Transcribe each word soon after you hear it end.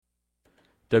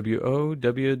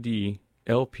WOWD-LP,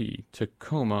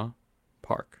 Tacoma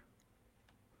Park.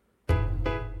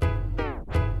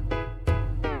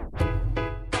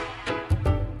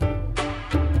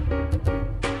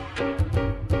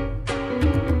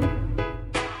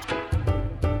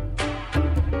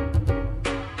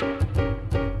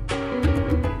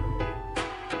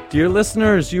 Dear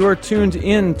listeners, you are tuned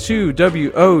in to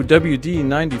WOWD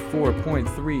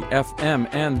 94.3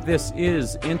 FM, and this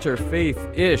is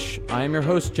Interfaith-ish. I am your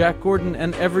host, Jack Gordon,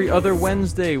 and every other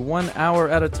Wednesday, 1 hour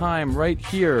at a time, right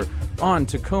here on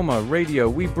Tacoma Radio,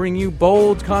 we bring you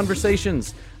bold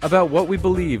conversations about what we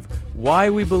believe, why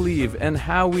we believe, and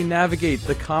how we navigate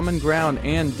the common ground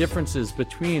and differences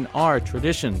between our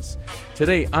traditions.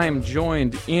 Today, I am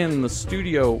joined in the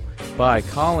studio by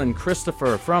Colin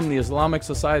Christopher from the Islamic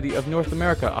Society of North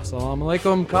America. Assalamu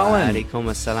alaikum, Colin. Alaikum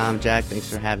assalam, Jack. Thanks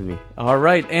for having me. All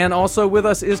right, and also with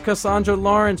us is Cassandra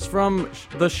Lawrence from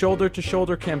the Shoulder to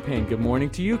Shoulder campaign. Good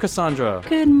morning to you, Cassandra.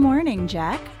 Good morning,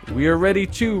 Jack. We are ready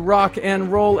to rock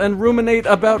and roll and ruminate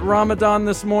about Ramadan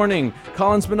this morning.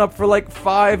 Colin's been up for like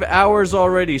 5 hours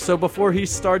already, so before he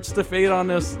starts to fade on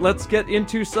us, let's get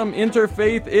into some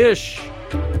interfaith-ish.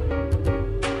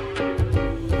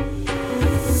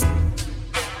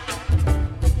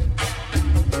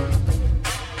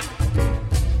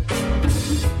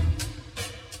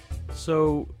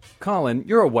 So, Colin,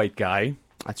 you're a white guy.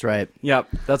 That's right. Yep,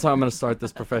 that's how I'm going to start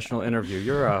this professional interview.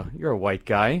 You're a white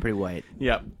guy. Pretty white.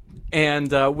 Yep.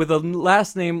 And with a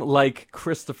last name like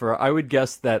Christopher, I would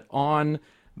guess that on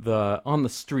the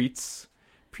streets,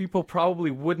 people probably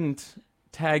wouldn't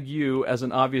tag you as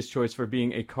an obvious choice for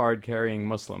being a card-carrying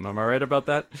Muslim. Am I right about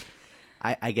that?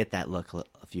 I get that look a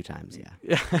few times, yeah.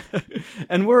 Yeah.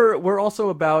 And we're also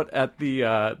about at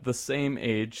the same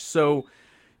age. So,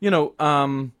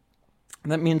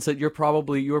 that means that you were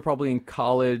probably in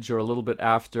college or a little bit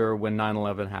after when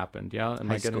 9/11 happened, yeah?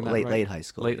 Am I getting that right? Late high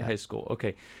school. Late high school.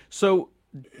 Okay. So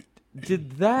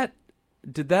did that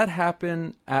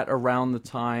happen at around the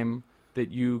time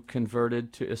that you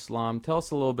converted to Islam? Tell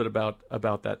us a little bit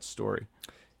about that story.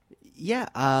 Yeah,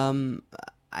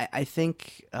 I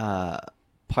think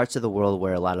parts of the world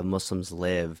where a lot of Muslims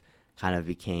live kind of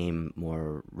became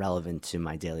more relevant to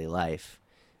my daily life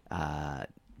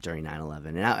during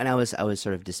 9/11, and I was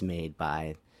sort of dismayed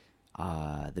by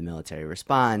the military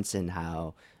response and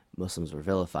how Muslims were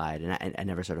vilified, and I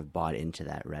never sort of bought into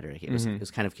that rhetoric. It was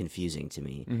kind of confusing to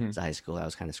me as a high school. I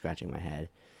was kind of scratching my head,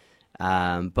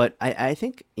 but I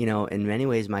think in many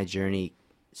ways my journey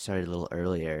started a little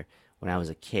earlier when I was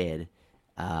a kid.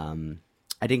 I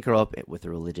didn't grow up with a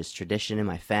religious tradition in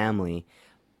my family,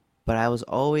 but I was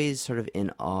always sort of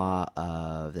in awe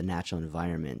of the natural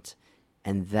environment.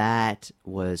 And that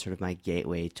was sort of my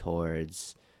gateway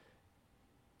towards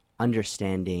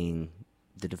understanding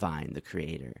the divine, the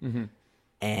creator. Mm-hmm.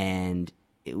 And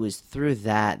it was through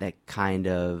that kind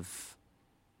of,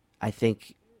 I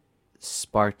think,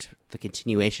 sparked the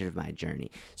continuation of my journey.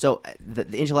 So the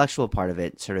intellectual part of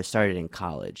it sort of started in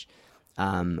college.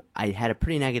 I had a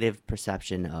pretty negative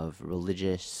perception of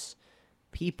religious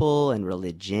people and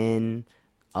religion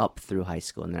up through high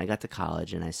school, and then I got to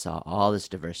college and I saw all this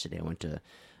diversity. I went to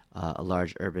a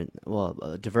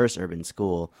diverse urban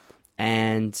school,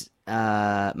 and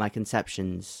my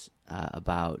conceptions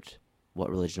about what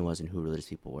religion was and who religious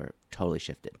people were totally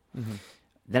shifted. Mm-hmm.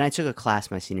 Then I took a class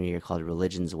my senior year called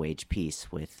Religions Wage Peace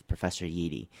with Professor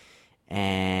Yeedy.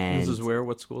 And this is where?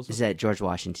 What school is this? This is at George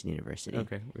Washington University.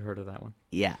 Okay, we heard of that one.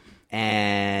 Yeah,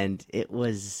 and it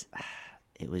was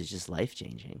just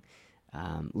life-changing.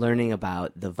 Learning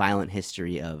about the violent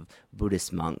history of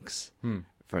Buddhist monks,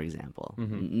 for example.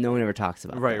 Mm-hmm. No one ever talks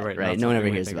about that, right? No one ever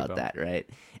hears about that, right?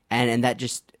 And that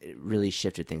just really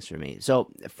shifted things for me.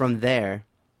 So from there,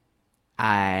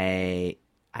 I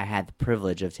had the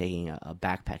privilege of taking a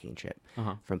backpacking trip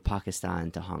from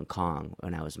Pakistan to Hong Kong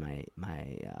when I was I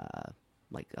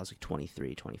was like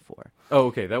 23, 24. Oh,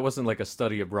 okay. That wasn't like a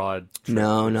study abroad trip.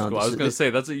 No. I was going to say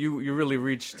you really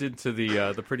reached into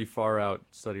the pretty far out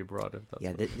study abroad.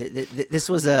 If that's this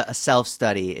was a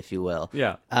self-study, if you will.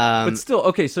 Yeah. But still,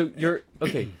 okay. So you're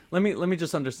okay. Let me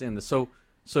just understand this. So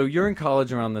you're in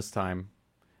college around this time.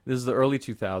 This is the early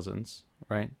 2000s,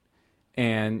 right?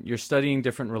 And you're studying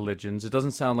different religions. It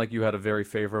doesn't sound like you had a very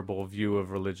favorable view of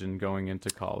religion going into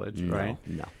college, right?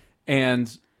 No.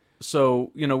 And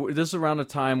so, this is around a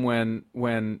time when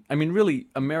I mean, really,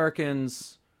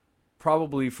 Americans,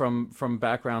 probably from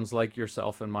backgrounds like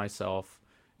yourself and myself,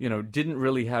 didn't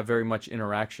really have very much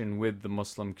interaction with the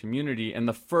Muslim community. And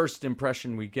the first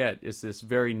impression we get is this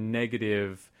very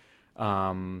negative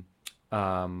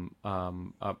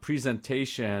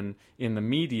presentation in the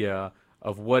media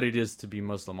of what it is to be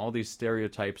Muslim, all these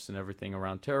stereotypes and everything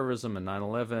around terrorism and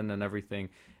 9/11 and everything,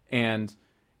 and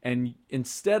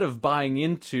instead of buying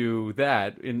into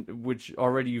that, in which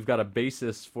already you've got a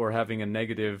basis for having a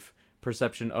negative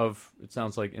perception of, it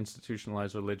sounds like,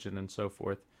 institutionalized religion and so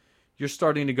forth, you're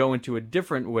starting to go into a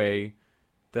different way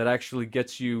that actually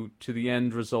gets you to the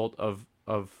end result of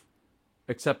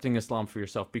accepting Islam for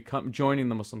yourself, joining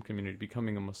the Muslim community,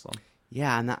 becoming a Muslim.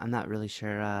 Yeah, I'm not really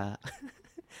sure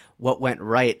what went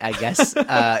right, I guess,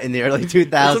 in the early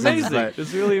 2000s. It's amazing.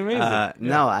 It's really amazing.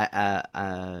 No,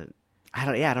 I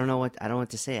don't know what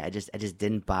to say. I just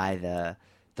didn't buy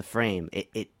the frame.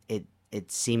 It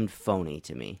seemed phony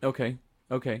to me. Okay.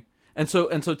 And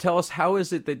so tell us, how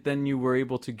is it that then you were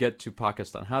able to get to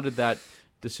Pakistan? How did that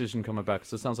decision come about?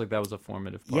 Because it sounds like that was a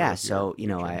formative part. Yeah, of so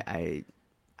your journey.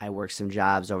 I worked some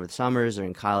jobs over the summers or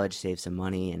in college, saved some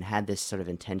money, and had this sort of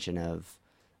intention of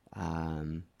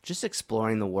just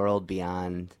exploring the world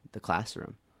beyond the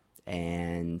classroom.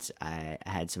 And I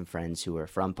had some friends who were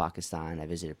from Pakistan. I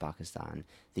visited Pakistan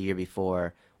the year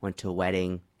before, went to a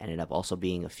wedding, ended up also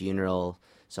being a funeral.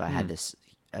 So I had this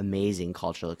amazing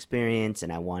cultural experience,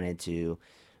 and I wanted to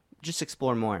just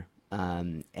explore more.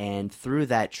 And through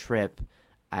that trip,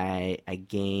 I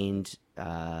gained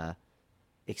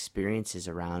experiences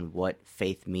around what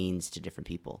faith means to different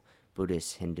people.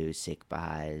 Buddhists, Hindus, Sikh,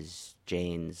 Baha'is,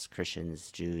 Jains,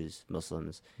 Christians, Jews,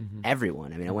 Muslims,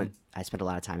 everyone. I mean, I spent a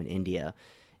lot of time in India.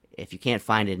 If you can't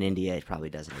find it in India, it probably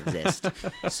doesn't exist.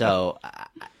 So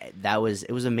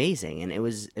it was amazing, and it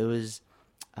was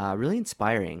really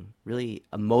inspiring, really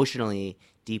emotionally,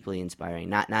 deeply inspiring.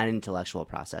 Not an intellectual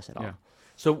process at all. Yeah.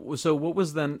 So what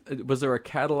was then? Was there a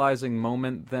catalyzing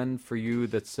moment then for you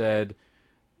that said,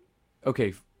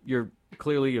 okay, you're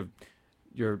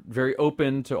very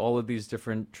open to all of these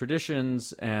different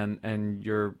traditions, and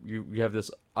you have this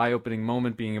eye-opening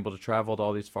moment being able to travel to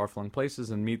all these far-flung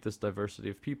places and meet this diversity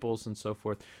of peoples and so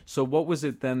forth. So what was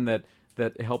it then that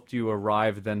helped you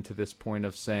arrive then to this point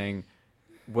of saying,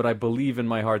 what I believe in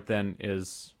my heart then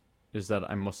is that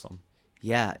I'm Muslim?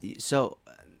 Yeah. So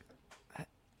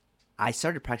I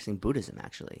started practicing Buddhism,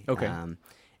 actually. Okay.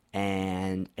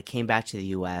 And I came back to the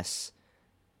U.S.,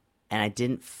 and I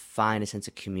didn't find a sense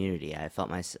of community. I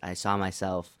saw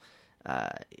myself,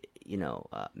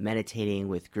 meditating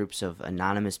with groups of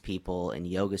anonymous people in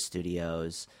yoga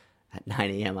studios at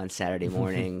 9 a.m. on Saturday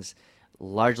mornings,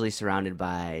 largely surrounded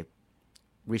by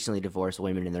recently divorced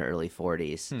women in their early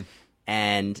 40s.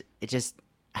 And it just,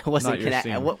 I wasn't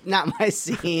connected. Not my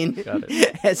scene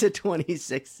as a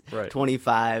 26,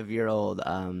 25-year-old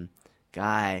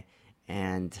guy.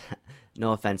 And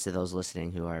no offense to those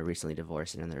listening who are recently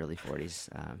divorced and in their early 40s.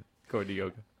 Go to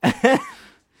yoga.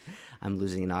 I'm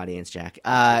losing an audience, Jack.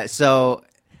 But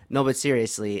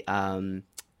seriously, I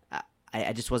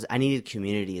needed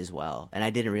community as well. And I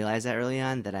didn't realize that early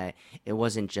on, that it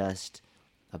wasn't just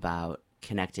about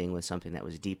connecting with something that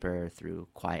was deeper through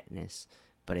quietness,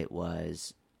 but it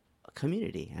was a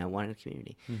community, and I wanted a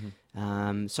community.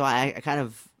 So I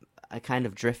kind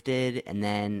of drifted, and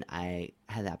then I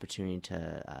had the opportunity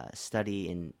to study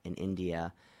in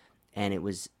India, and it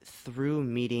was through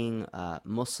meeting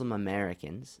Muslim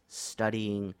Americans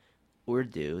studying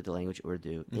Urdu, the language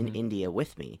Urdu, in India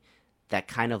with me, that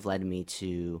kind of led me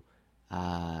to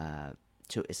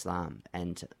Islam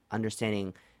and to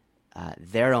understanding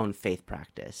their own faith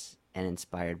practice, and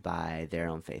inspired by their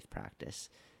own faith practice,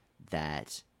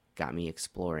 that got me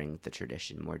exploring the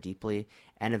tradition more deeply,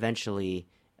 and eventually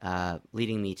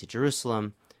leading me to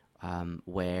Jerusalem,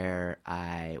 where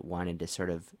I wanted to sort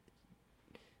of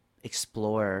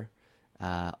explore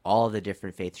all the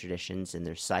different faith traditions and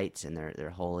their sites and their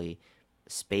holy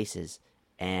spaces,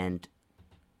 and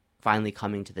finally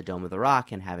coming to the Dome of the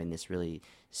Rock and having this really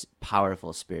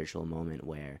powerful spiritual moment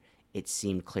where it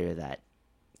seemed clear that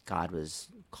God was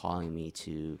calling me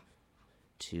to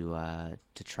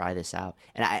try this out.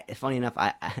 And funny enough,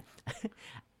 I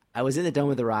was in the Dome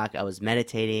of the Rock. I was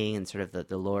meditating in sort of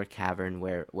the lower cavern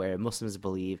where Muslims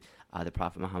believe the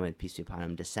Prophet Muhammad, peace be upon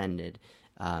him, descended,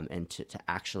 and to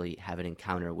actually have an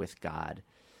encounter with God.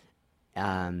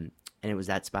 And it was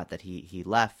that spot that he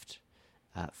left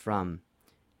from.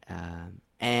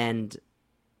 And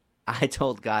I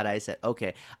told God, I said,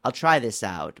 okay, I'll try this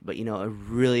out, but it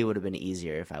really would have been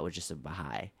easier if I was just a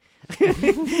Baha'i.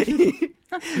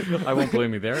 I won't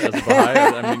blame you there as a Baha'i.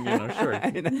 I mean, sure.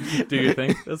 Do your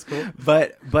thing. That's cool.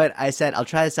 But I said, I'll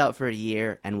try this out for a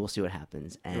year and we'll see what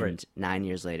happens. And 9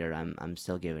 years later, I'm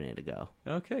still giving it a go.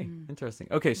 Okay. Interesting.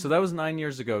 Okay. So that was 9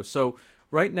 years ago. So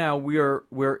right now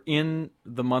we're in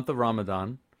the month of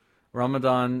Ramadan.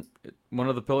 Ramadan, one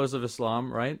of the pillars of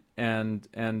Islam, right? And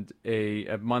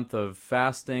a month of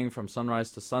fasting from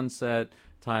sunrise to sunset,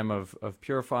 time of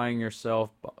purifying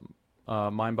yourself,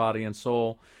 mind, body, and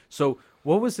soul. So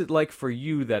what was it like for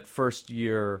you that first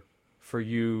year for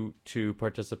you to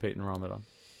participate in Ramadan?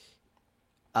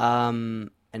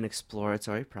 An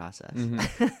exploratory process.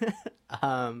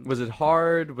 Was it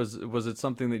hard? Was it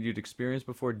something that you'd experienced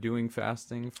before doing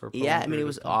fasting for? Yeah, I mean, it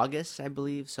was August, I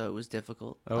believe, so it was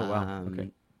difficult. Oh wow. Okay.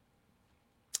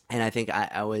 And I think I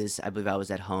believe I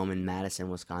was at home in Madison,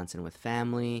 Wisconsin with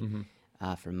family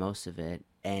for most of it.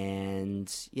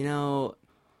 And, you know,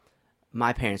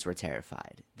 my parents were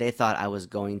terrified. They thought I was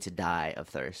going to die of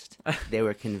thirst. They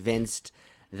were convinced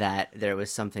that there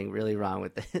was something really wrong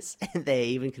with this. And they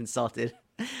even consulted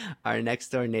our next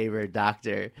door neighbor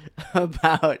doctor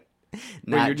about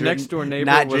your next door neighbor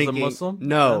was drinking. A Muslim?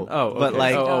 No. Oh, okay. But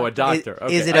like, a doctor.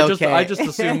 Okay. Is it okay? I just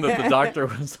assumed that the doctor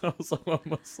was also a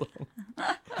Muslim.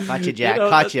 Caught you, Jack.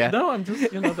 Caught you. No, I'm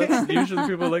just, that's usually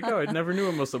people are like, oh, I never knew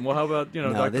a Muslim. Well, how about,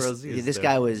 no, Dr. Aziz? This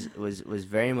guy was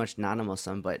very much not a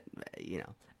Muslim, but,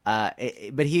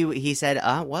 but he said,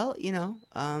 well,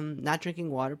 not drinking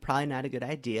water, probably not a good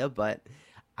idea, but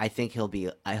I think he'll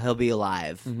be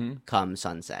alive come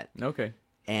sunset. Okay.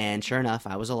 And sure enough,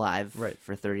 I was alive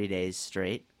for 30 days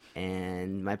straight,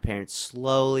 and my parents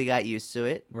slowly got used to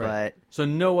it. Right. But so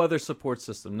no other support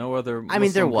system, no other. I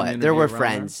mean, there were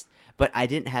friends, there? but I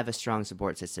didn't have a strong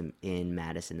support system in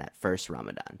Madison that first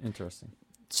Ramadan. Interesting.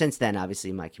 Since then,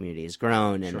 obviously, my community has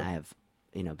grown, and Sure. I have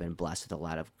been blessed with a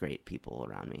lot of great people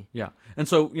around me. Yeah, and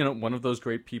so one of those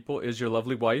great people is your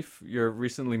lovely wife. You're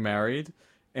recently married.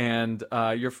 And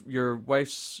your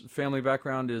wife's family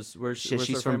background is where's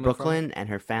she's from Brooklyn, and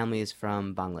her family is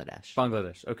from Bangladesh.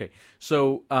 Bangladesh. Okay.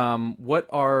 So, what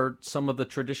are some of the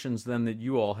traditions then that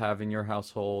you all have in your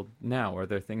household now? Are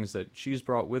there things that she's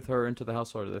brought with her into the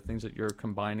household? Are there things that you're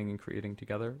combining and creating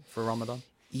together for Ramadan?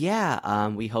 Yeah,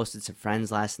 we hosted some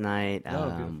friends last night.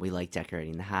 Beautiful. We like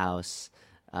decorating the house.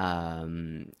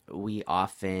 We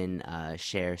often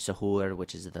share suhoor,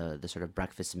 which is the sort of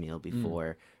breakfast meal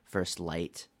before first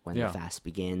light when the fast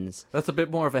begins. That's a bit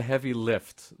more of a heavy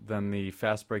lift than the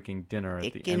fast-breaking dinner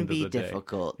at the end of the day. It can be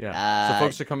difficult. Yeah. So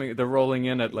folks are they're rolling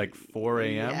in at like 4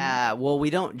 a.m.? Yeah, well, we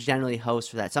don't generally host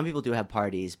for that. Some people do have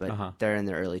parties, but they're in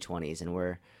their early 20s, and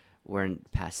we're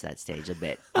past that stage a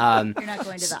bit. You're not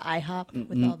going to the IHOP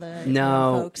with all the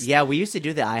folks? Yeah, we used to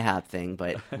do the IHOP thing,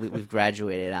 but we've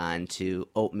graduated on to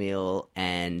oatmeal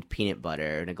and peanut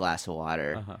butter and a glass of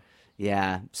water.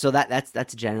 Yeah, so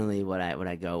that's generally what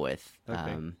I go with.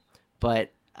 Okay.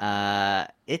 But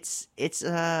it's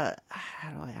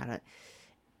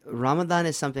Ramadan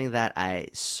is something that I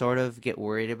sort of get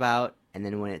worried about, and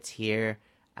then when it's here,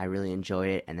 I really enjoy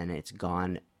it, and then it's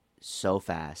gone so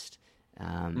fast.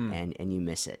 And you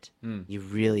miss it. You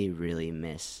really, really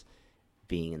miss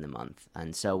being in the month.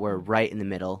 And so we're right in the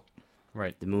middle.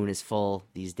 Right. The moon is full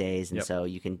these days, and so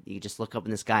you just look up in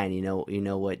the sky and you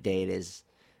know what day it is.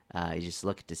 You just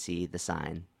look to see the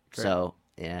sign. Great. So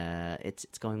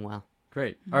it's going well.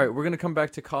 Great. All right, we're going to come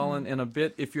back to Colin in a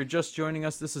bit. If you're just joining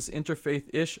us, this is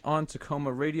Interfaith-ish on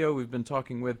Tacoma Radio. We've been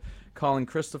talking with Colin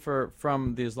Christopher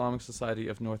from the Islamic Society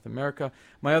of North America.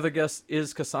 My other guest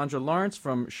is Cassandra Lawrence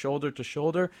from Shoulder to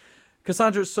Shoulder.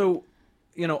 Cassandra, so,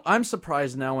 I'm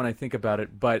surprised now when I think about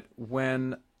it, but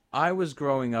when I was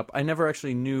growing up, I never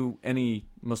actually knew any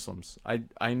Muslims.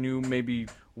 I knew maybe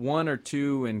one or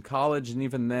two in college, and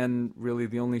even then, really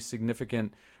the only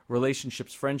significant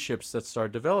relationships, friendships that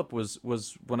started to develop was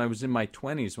when I was in my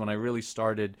 20s, when I really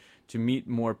started to meet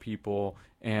more people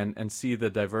and see the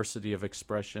diversity of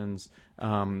expressions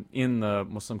in the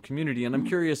Muslim community. And I'm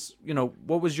curious,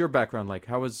 what was your background like?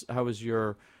 How was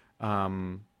your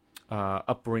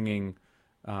upbringing?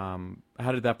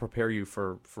 How did that prepare you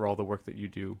for all the work that you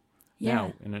do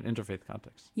now in an interfaith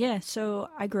context? Yeah, so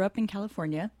I grew up in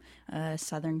California,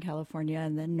 Southern California,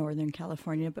 and then Northern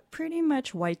California, but pretty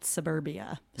much white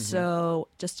suburbia. So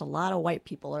just a lot of white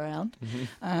people around.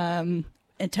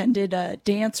 Attended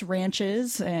dance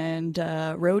ranches and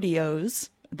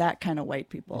rodeos, that kind of white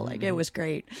people. Like, it was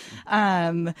great.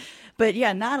 But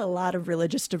yeah, not a lot of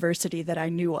religious diversity that I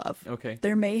knew of. Okay.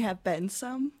 There may have been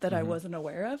some that I wasn't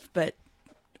aware of, but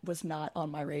was not on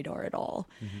my radar at all.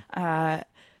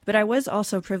 But I was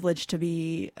also privileged to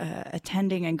be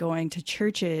attending and going to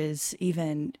churches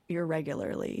even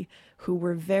irregularly who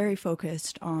were very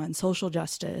focused on social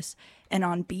justice and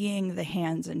on being the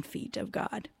hands and feet of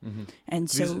God. And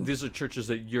so these are churches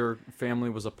that your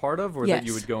family was a part of, or Yes. that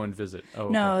you would go and visit? Oh,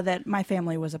 okay. No, that my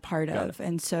family was a part Got of.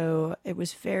 And so it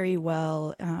was very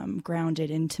well grounded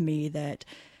into me that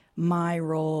my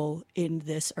role in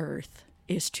this earth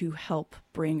is to help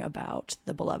bring about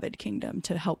the beloved kingdom,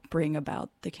 to help bring about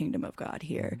the kingdom of God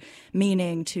here,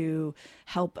 meaning to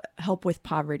help with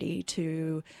poverty,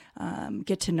 to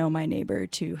get to know my neighbor,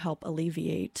 to help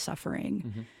alleviate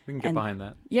suffering. We can get behind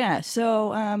that. Yeah.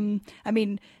 So, I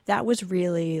mean, that was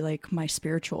really like my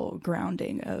spiritual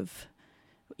grounding of,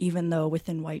 even though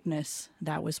within whiteness,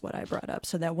 that was what I brought up.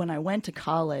 So that when I went to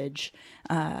college,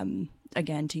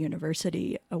 again, to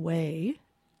university away,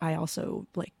 I also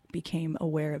like became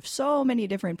aware of so many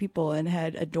different people and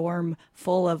had a dorm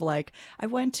full of like, I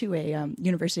went to a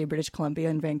University of British Columbia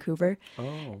in Vancouver,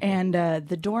 and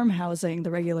the dorm housing,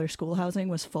 the regular school housing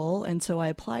was full. And so I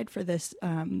applied for this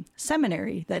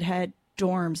seminary that had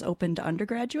dorms open to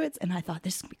undergraduates, and I thought,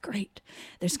 this is gonna be great.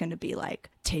 There's gonna be like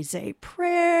Taizé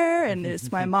prayer,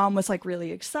 and my mom was like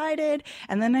really excited.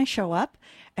 And then I show up,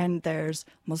 and there's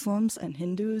Muslims and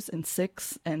Hindus and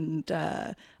Sikhs and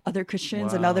other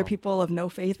Christians and other people of no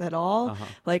faith at all,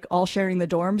 like all sharing the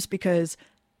dorms, because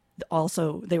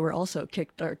also they were also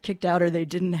kicked out, or they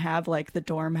didn't have like the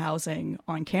dorm housing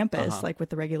on campus like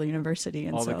with the regular university.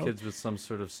 And all so the kids with some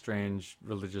sort of strange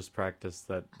religious practice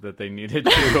that they needed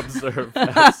to observe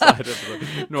outside of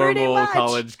the normal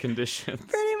college conditions.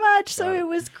 Pretty much. So it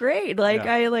was great. Like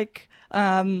I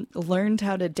learned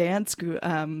how to dance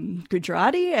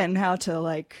Gujarati, and how to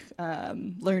like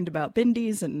learned about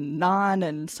bindis and naan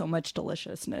and so much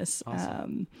deliciousness.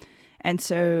 Awesome. And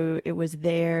so it was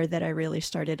there that I really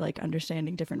started like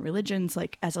understanding different religions,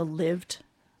 like as a lived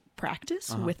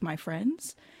practice with my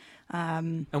friends.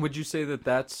 And would you say that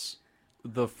that's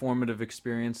the formative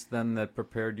experience then that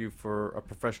prepared you for a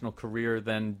professional career,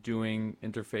 then doing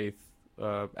interfaith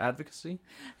advocacy?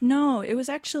 No, it was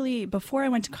actually before I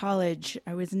went to college.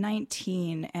 I was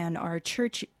 19, and our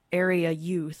church area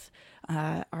youth,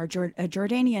 a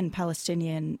Jordanian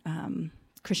Palestinian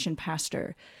Christian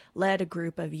pastor, led a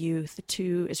group of youth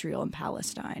to Israel and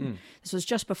Palestine. This was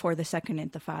just before the Second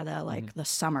Intifada, like the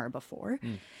summer before.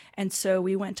 And so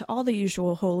we went to all the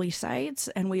usual holy sites,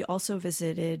 and we also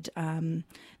visited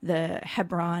the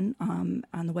Hebron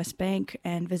on the West Bank,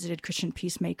 and visited Christian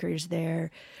peacemakers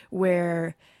there,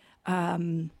 where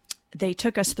they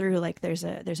took us through, like there's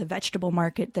a vegetable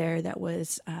market there that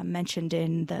was mentioned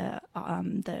in the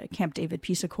Camp David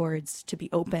Peace Accords to be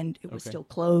opened. It was still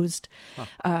closed.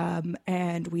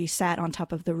 And we sat on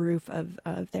top of the roof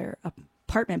of their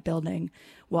apartment building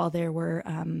while there were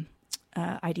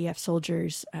IDF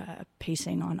soldiers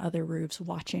pacing on other roofs,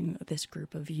 watching this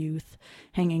group of youth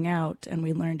hanging out. And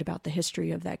we learned about the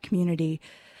history of that community,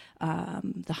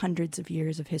 the hundreds of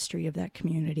years of history of that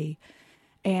community.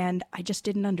 And I just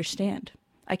didn't understand.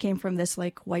 I came from this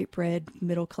like white bread,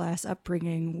 middle class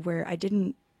upbringing where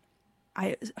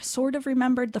I sort of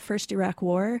remembered the first Iraq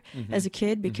War as a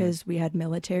kid, because we had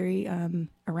military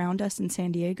around us in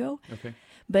San Diego.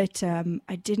 But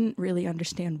I didn't really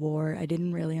understand war. I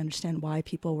didn't really understand why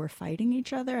people were fighting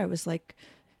each other. I was like,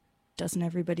 doesn't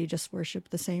everybody just worship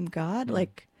the same God?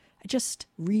 Like, I just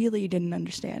really didn't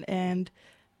understand. And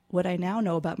what I now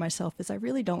know about myself is I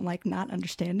really don't like not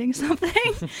understanding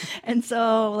something. And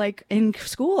so like in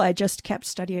school, I just kept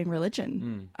studying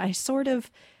religion. I sort of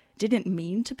didn't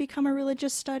mean to become a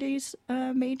religious studies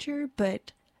major,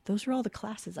 but those were all the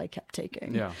classes I kept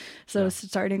taking. So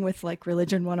starting with like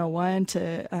Religion 101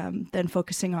 to then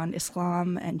focusing on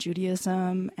Islam and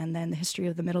Judaism, and then the history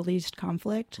of the Middle East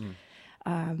conflict.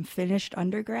 Finished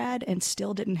undergrad and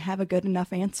still didn't have a good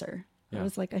enough answer. I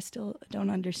was like, I still don't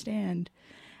understand.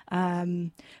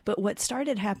 But what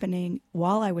started happening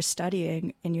while I was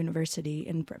studying in university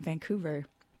in Vancouver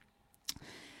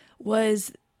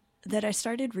was that I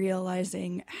started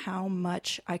realizing how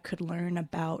much I could learn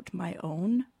about my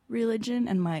own religion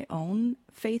and my own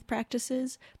faith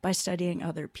practices by studying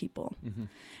other people.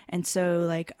 And so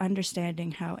like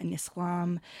understanding how in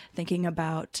Islam, thinking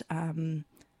about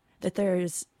that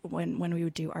there's, when we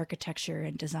would do architecture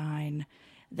and design,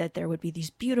 that there would be these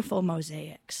beautiful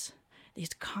mosaics,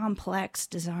 these complex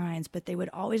designs, but they would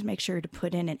always make sure to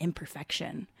put in an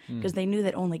imperfection, because they knew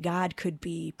that only God could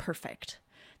be perfect,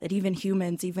 that even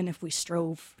humans, even if we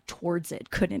strove towards it,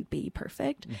 couldn't be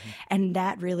perfect. And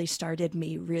that really started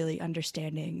me really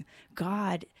understanding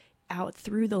God out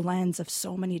through the lens of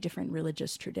so many different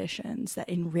religious traditions that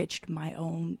enriched my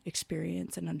own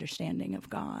experience and understanding of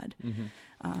God.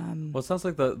 Well, it sounds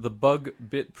like the bug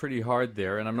bit pretty hard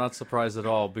there, and I'm not surprised at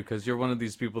all, because you're one of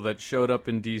these people that showed up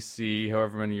in D.C.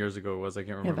 however many years ago it was. I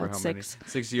can't remember about how many. 6.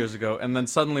 6 years ago, and then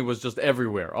suddenly was just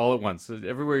everywhere, all at once.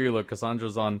 Everywhere you look,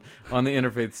 Cassandra's on the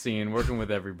interfaith scene, working with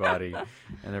everybody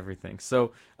and everything.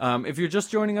 So if you're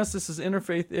just joining us, this is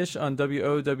Interfaith-ish on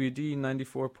WOWD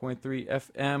 94.3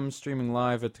 FM, streaming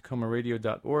live at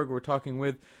TacomaRadio.org. We're talking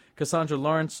with Cassandra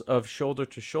Lawrence of Shoulder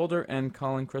to Shoulder and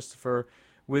Colin Christopher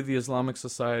with the Islamic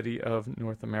Society of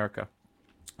North America.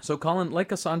 So Colin, like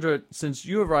Cassandra, since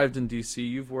you arrived in D.C.,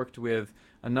 you've worked with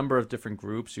a number of different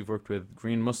groups. You've worked with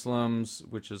Green Muslims,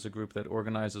 which is a group that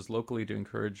organizes locally to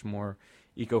encourage more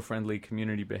eco-friendly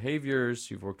community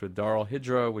behaviors. You've worked with Dar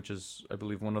al-Hijra, which is, I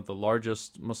believe, one of the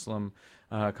largest Muslim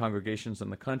congregations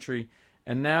in the country.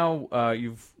 And now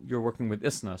you're working with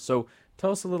ISNA. So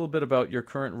tell us a little bit about your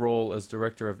current role as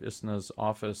director of ISNA's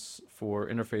Office for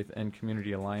Interfaith and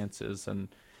Community Alliances,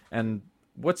 and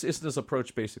what's ISNA's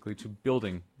approach basically to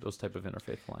building those type of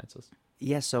interfaith alliances?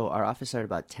 Yeah, so our office started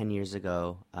about 10 years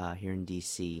ago here in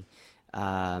D.C.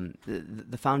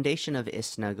 The foundation of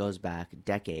ISNA goes back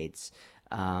decades,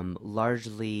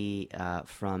 largely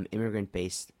from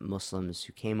immigrant-based Muslims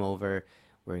who came over,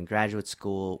 were in graduate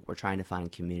school, were trying to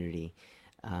find community,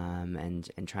 and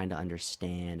trying to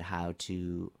understand how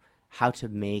to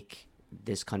make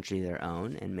this country their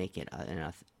own and make it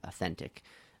an authentic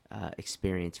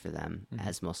experience for them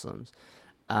as Muslims.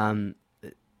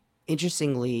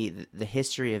 Interestingly, the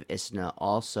history of ISNA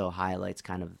also highlights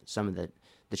kind of some of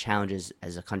the challenges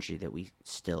as a country that we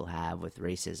still have with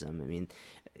racism. I mean,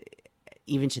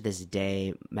 even to this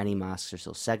day, many mosques are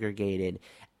still segregated.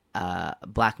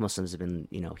 Black Muslims have been,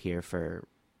 here for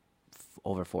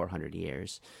over 400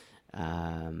 years.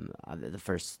 The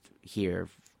first here,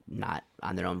 not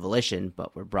on their own volition,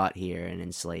 but were brought here and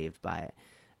enslaved by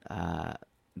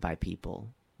people.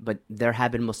 But there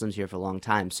have been Muslims here for a long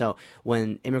time. So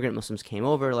when immigrant Muslims came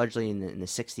over, largely in the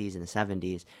 60s and the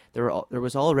 70s, there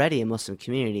was already a Muslim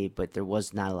community, but there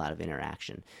was not a lot of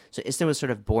interaction. So ISNA was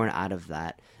sort of born out of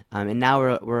that. And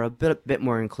now we're a bit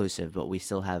more inclusive, but we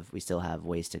still have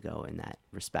ways to go in that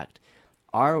respect.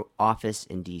 Our office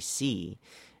in DC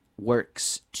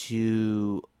works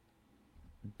to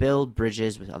build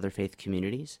bridges with other faith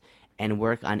communities and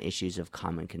work on issues of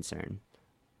common concern: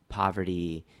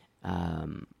 poverty,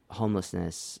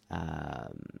 homelessness,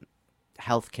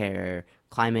 healthcare,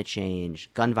 climate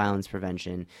change, gun violence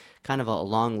prevention, kind of a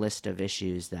long list of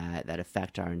issues that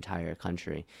affect our entire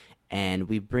country. And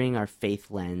we bring our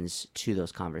faith lens to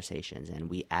those conversations, and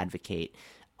we advocate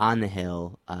on the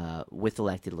Hill with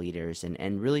elected leaders,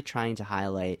 and really trying to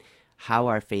highlight how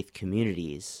our faith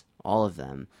communities, all of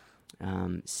them,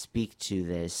 speak to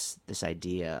this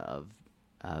idea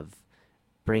of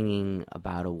bringing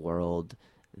about a world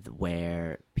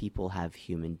where people have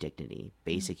human dignity,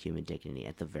 basic human dignity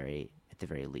at the very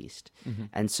least.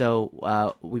 And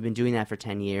so we've been doing that for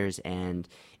 10 years, and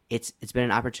it's been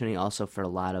an opportunity also for a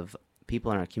lot of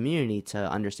people in our community to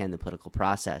understand the political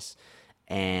process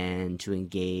and to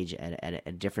engage at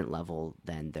a different level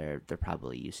than they're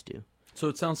probably used to. So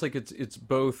it sounds like it's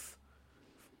both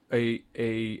a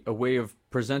way of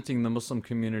presenting the Muslim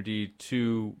community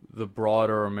to the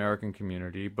broader American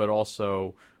community, but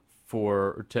also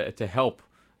to help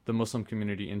the Muslim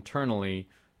community internally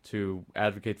to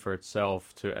advocate for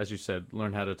itself, to, as you said,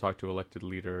 learn how to talk to elected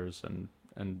leaders and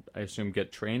I assume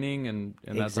get training and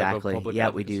that type of public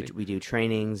advocacy. we do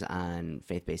trainings on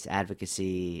faith-based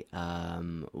advocacy.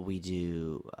 We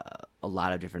do a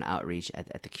lot of different outreach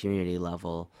at the community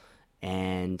level,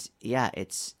 and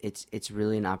it's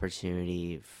really an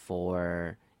opportunity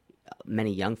for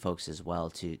many young folks as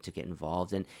well to get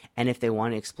involved, and if they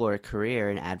want to explore a career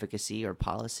in advocacy or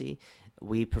policy,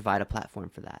 we provide a platform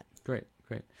for that. Great.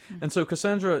 And so,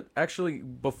 Cassandra, actually,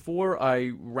 before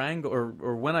I wrangle,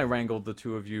 or when I wrangled the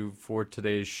two of you for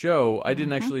today's show, I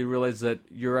didn't actually realize that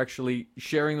you're actually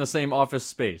sharing the same office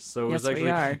space. So it was actually,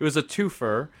 it was a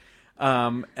twofer.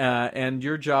 And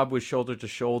your job with Shoulder to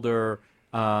Shoulder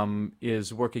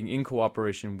is working in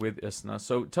cooperation with ISNA.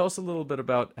 So tell us a little bit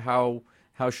about how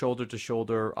Shoulder to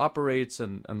Shoulder operates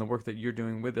and the work that you're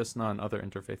doing with ISNA and other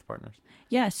interfaith partners.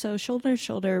 Yeah, so Shoulder to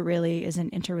Shoulder really is an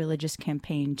interreligious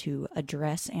campaign to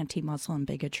address anti-Muslim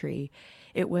bigotry.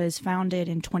 It was founded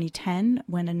in 2010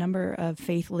 when a number of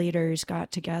faith leaders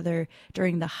got together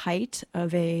during the height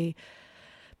of a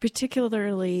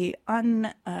particularly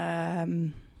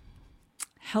unhelpful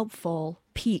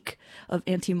peak of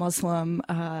anti-Muslim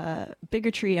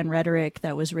bigotry and rhetoric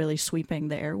that was really sweeping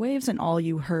the airwaves, and all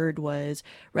you heard was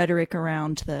rhetoric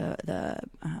around the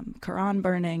Quran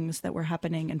burnings that were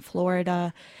happening in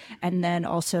Florida, and then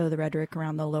also the rhetoric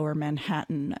around the Lower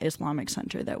Manhattan Islamic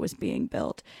Center that was being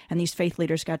built. And these faith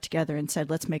leaders got together and said,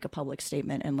 let's make a public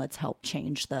statement and let's help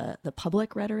change the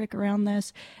public rhetoric around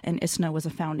this. And ISNA was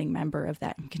a founding member of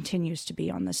that and continues to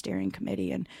be on the steering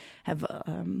committee, and have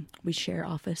we share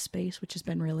office space, which has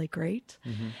been really great.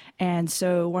 And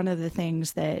so some of the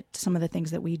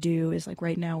things that we do is, like,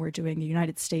 right now we're doing the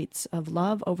United States of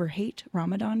Love Over Hate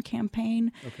Ramadan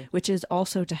campaign, which is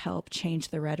also to help change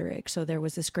the rhetoric. So there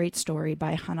was this great story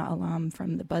by Hannah Alam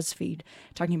from the BuzzFeed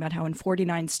talking about how in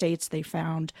 49 states they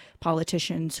found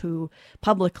politicians who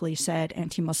publicly said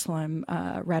anti-Muslim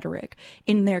rhetoric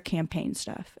in their campaign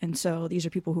stuff. And so these are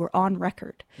people who are on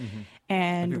record.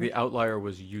 And I think the outlier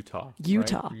was Utah. Right?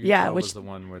 Utah, yeah, which was the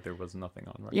one where there was nothing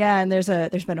on record. Yeah, and there's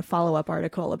been a follow-up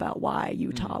article about why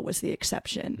Utah was the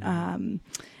exception.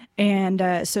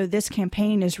 So this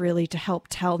campaign is really to help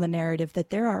tell the narrative that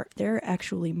there are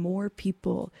actually more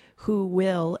people who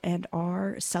will and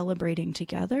are celebrating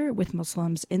together with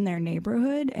Muslims in their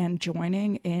neighborhood and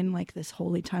joining in, like, this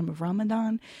holy time of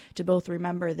Ramadan to both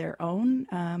remember their own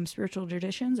spiritual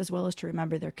traditions as well as to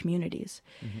remember their communities.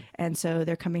 And so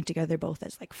they're coming together both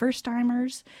as, like,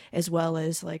 first-timers as well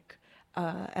as, like,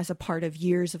 as a part of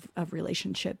years of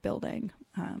relationship building.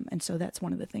 And so that's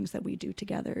one of the things that we do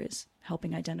together, is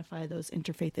helping identify those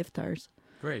interfaith iftars.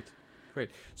 Great.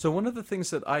 So one of the things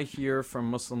that I hear from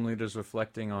Muslim leaders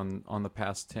reflecting on the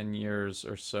past 10 years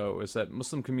or so is that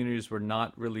Muslim communities were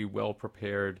not really well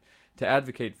prepared to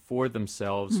advocate for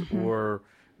themselves or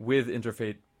with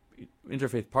interfaith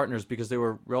partners, because they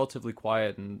were relatively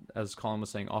quiet and, as Colin was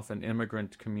saying, often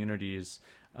immigrant communities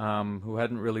who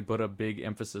hadn't really put a big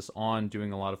emphasis on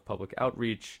doing a lot of public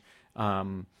outreach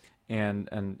and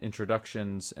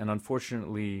introductions. And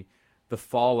unfortunately, the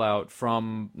fallout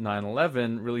from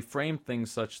 9/11 really framed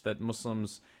things such that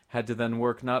Muslims had to then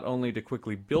work not only to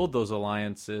quickly build those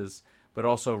alliances, but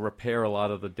also repair a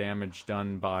lot of the damage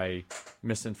done by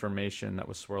misinformation that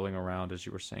was swirling around, as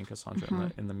you were saying,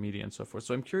 Cassandra, in the media and so forth.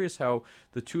 So I'm curious how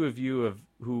the two of you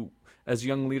who, as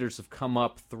young leaders, have come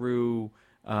up through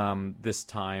this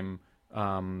time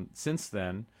since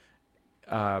then,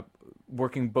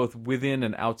 working both within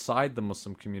and outside the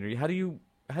Muslim community. How do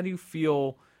you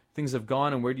feel things have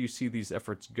gone, and where do you see these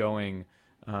efforts going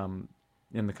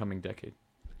in the coming decade?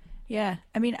 Yeah,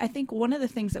 I mean, I think one of the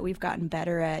things that we've gotten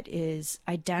better at is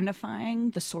identifying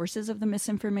the sources of the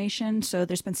misinformation. So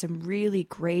there's been some really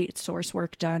great source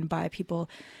work done by people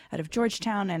out of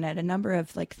Georgetown and at a number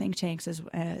of, like, think tanks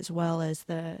as well as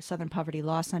the Southern Poverty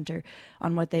Law Center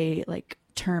on what they, like,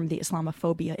 term the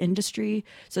Islamophobia industry.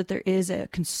 So that there is a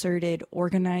concerted,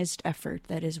 organized effort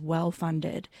that is well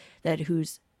funded,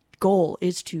 whose goal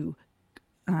is to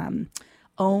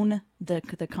own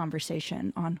the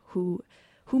conversation on who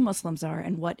Muslims are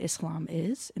and what Islam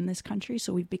is in this country.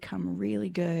 So we've become really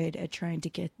good at trying to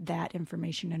get that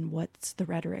information and what's the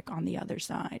rhetoric on the other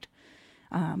side.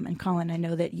 And Colin, I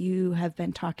know that you have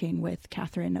been talking with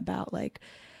Catherine about, like,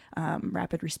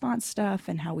 rapid response stuff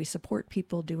and how we support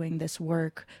people doing this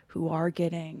work who are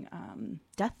getting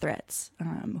death threats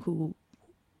who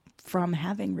from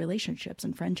having relationships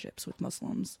and friendships with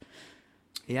Muslims.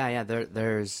 Yeah.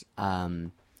 There's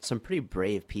some pretty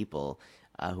brave people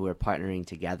who are partnering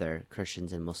together,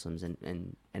 Christians and Muslims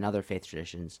and other faith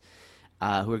traditions,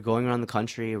 who are going around the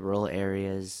country, rural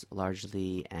areas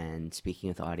largely, and speaking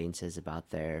with audiences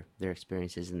about their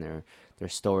experiences and their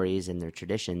stories and their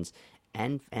traditions,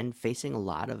 and facing a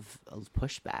lot of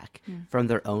pushback from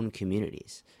their own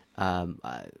communities. When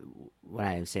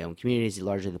I say own communities,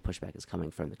 largely the pushback is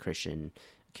coming from the Christian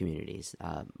communities.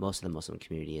 Most of the Muslim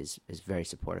community is very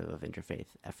supportive of interfaith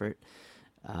effort.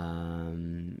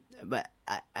 But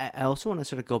I also want to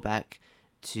sort of go back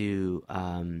to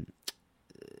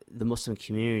the Muslim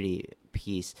community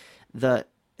piece. The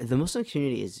Muslim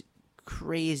community is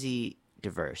crazy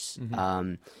diverse.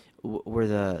 We're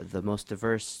the most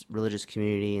diverse religious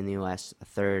community in the U.S. A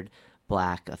third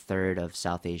Black, a third of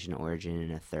South Asian origin,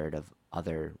 and a third of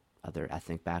other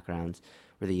ethnic backgrounds.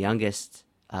 We're the youngest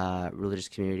religious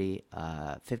community.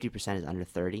 50% is under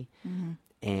 30.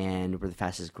 And we're the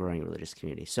fastest growing religious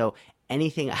community. So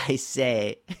anything I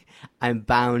say, I'm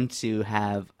bound to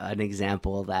have an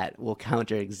example that will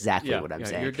counter exactly what I'm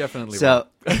saying. You're definitely wrong.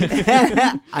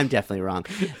 I'm definitely wrong.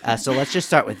 So let's just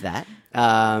start with that.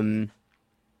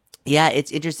 Yeah,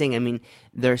 it's interesting. I mean,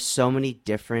 there's so many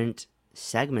different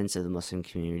segments of the Muslim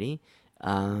community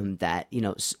that,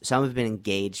 some have been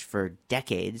engaged for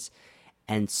decades,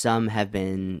 and some have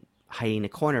been hiding in a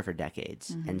corner for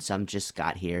decades, and some just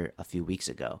got here a few weeks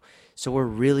ago. So we're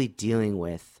really dealing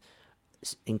with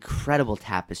incredible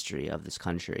tapestry of this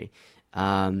country,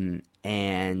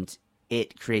 and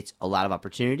it creates a lot of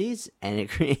opportunities and it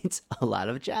creates a lot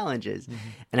of challenges.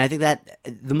 And I think that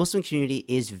the Muslim community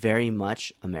is very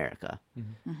much America,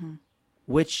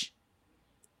 which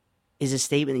is a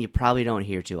statement that you probably don't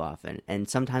hear too often, and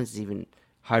sometimes it's even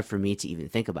hard for me to even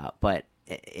think about, but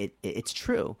it's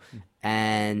true.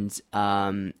 And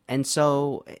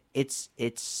so it's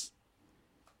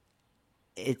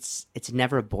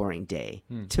never a boring day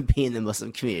to be in the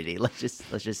Muslim community. Let's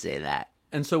just say that.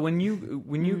 And so when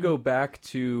you go back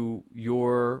to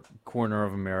your corner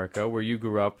of America where you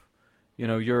grew up, you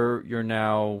know, you're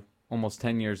now almost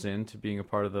 10 years into being a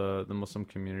part of the Muslim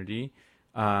community.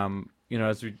 You know,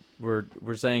 as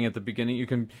we're saying at the beginning,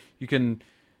 you can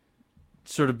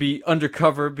sort of be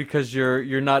undercover because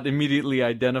you're not immediately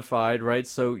identified, right?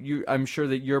 So I'm sure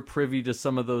that you're privy to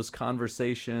some of those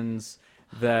conversations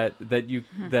that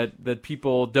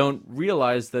people don't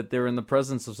realize that they're in the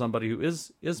presence of somebody who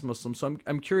is Muslim. So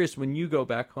I'm curious, when you go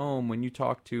back home, when you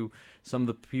talk to some of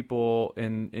the people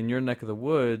in your neck of the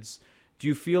woods, do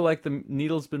you feel like the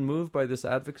needle's been moved by this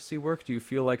advocacy work? Do you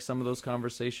feel like some of those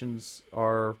conversations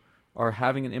are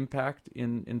having an impact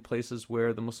in places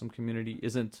where the Muslim community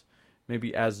isn't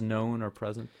maybe as known or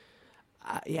present?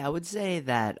 Yeah, I would say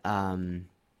that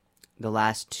the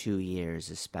last 2 years,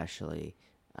 especially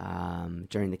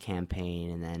during the campaign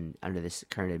and then under this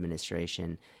current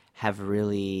administration, have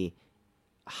really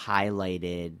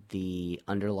highlighted the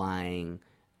underlying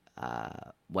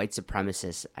white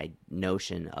supremacist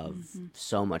notion of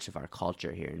so much of our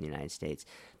culture here in the United States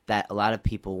that a lot of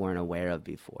people weren't aware of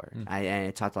before.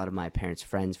 I talked to a lot of my parents'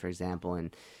 friends, for example,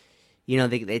 and you know,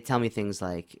 they tell me things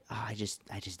like, "Oh, I just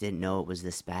didn't know it was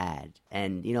this bad."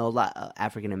 And you know, a lot of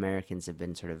African Americans have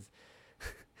been sort of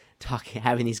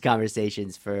having these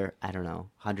conversations for, I don't know,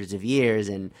 hundreds of years,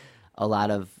 and a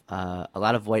lot of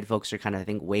white folks are kind of, I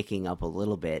think, waking up a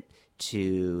little bit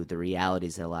to the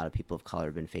realities that a lot of people of color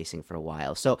have been facing for a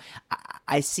while. So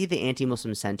I see the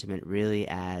anti-Muslim sentiment really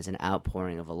as an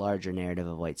outpouring of a larger narrative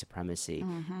of white supremacy.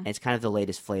 And it's kind of the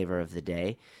latest flavor of the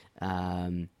day.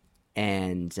 And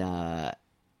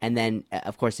then,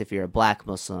 of course, if you're a black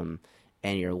Muslim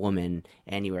and you're a woman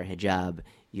and you wear hijab,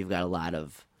 you've got a lot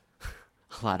of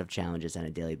challenges on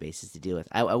a daily basis to deal with.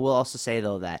 I will also say,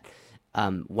 though, that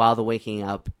while the waking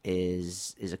up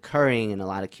is occurring in a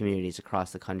lot of communities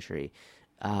across the country,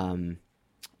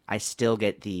 I still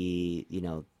get the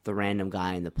random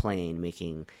guy in the plane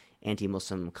making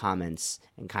anti-Muslim comments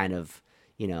and kind of,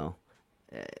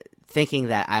 thinking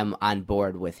that I'm on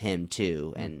board with him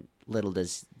too. And little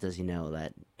does he know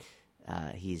that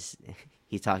he's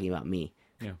talking about me.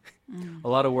 Yeah, a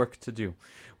lot of work to do.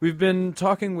 We've been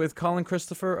talking with Colin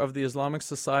Christopher of the Islamic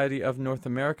Society of North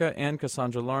America and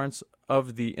Cassandra Lawrence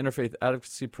of the Interfaith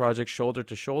Advocacy Project Shoulder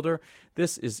to Shoulder.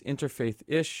 This is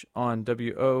Interfaith-ish on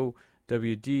WOWD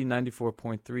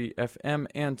 94.3 FM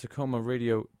and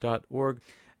TacomaRadio.org.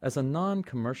 As a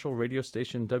non-commercial radio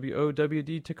station,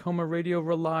 WOWD Tacoma Radio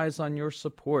relies on your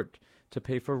support to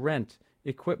pay for rent,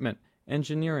 equipment,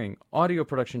 engineering, audio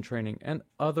production training, and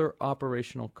other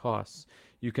operational costs.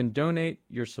 You can donate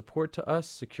your support to us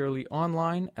securely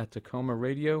online at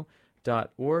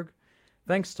TacomaRadio.org.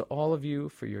 Thanks to all of you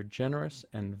for your generous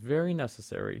and very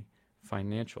necessary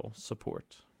financial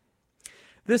support.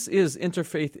 This is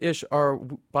Interfaith-ish, our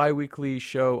bi-weekly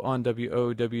show on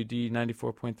WOWD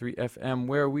 94.3 FM,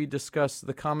 where we discuss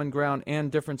the common ground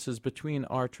and differences between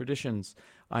our traditions.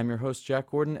 I'm your host, Jack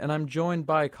Gordon, and I'm joined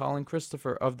by Colin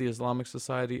Christopher of the Islamic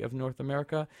Society of North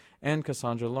America and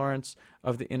Cassandra Lawrence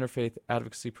of the Interfaith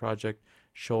Advocacy Project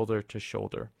Shoulder to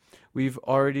Shoulder. We've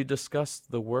already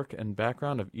discussed the work and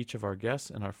background of each of our guests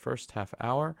in our first half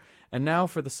hour, and now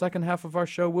for the second half of our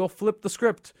show, we'll flip the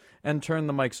script and turn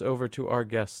the mics over to our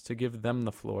guests to give them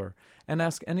the floor and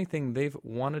ask anything they've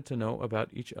wanted to know about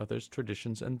each other's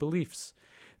traditions and beliefs,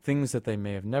 things that they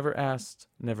may have never asked,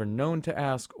 never known to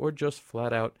ask, or just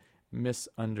flat out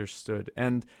misunderstood.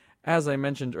 And as I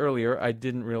mentioned earlier, I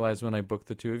didn't realize when I booked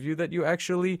the two of you that you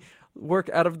actually work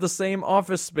out of the same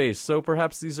office space. So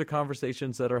perhaps these are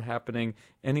conversations that are happening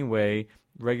anyway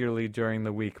regularly during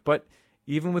the week. But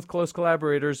even with close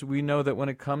collaborators, we know that when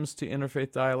it comes to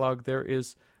interfaith dialogue, there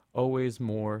is always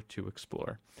more to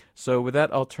explore. So with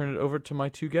that, I'll turn it over to my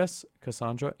two guests,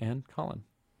 Cassandra and Colin.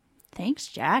 Thanks,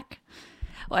 Jack.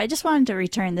 Well, I just wanted to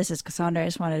return, this is Cassandra, I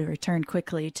just wanted to return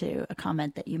quickly to a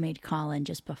comment that you made, Colin,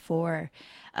 just before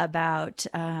about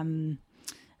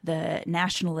the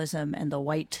nationalism and the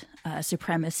white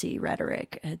supremacy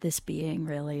rhetoric, this being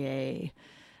really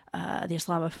the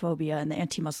Islamophobia and the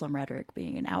anti-Muslim rhetoric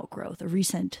being an outgrowth,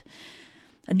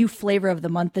 a new flavor of the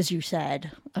month, as you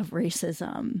said, of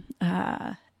racism.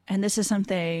 And this is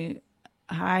something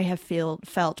I have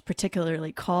felt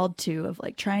particularly called to, of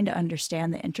like trying to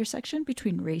understand the intersection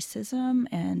between racism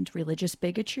and religious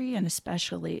bigotry, and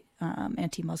especially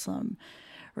anti-Muslim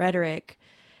rhetoric,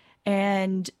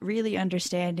 and really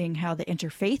understanding how the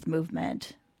interfaith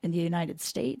movement in the United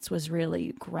States was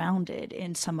really grounded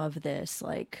in some of this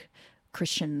like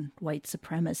Christian white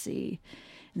supremacy.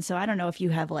 And so I don't know if you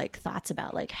have like thoughts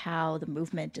about like how the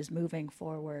movement is moving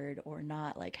forward or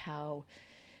not, like how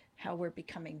we're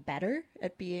becoming better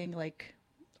at being like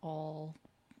all,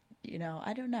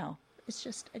 I don't know. It's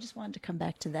just, I just wanted to come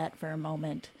back to that for a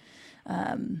moment.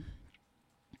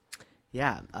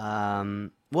 Yeah.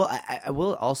 Well, I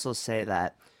will also say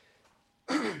that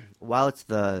while it's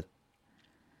the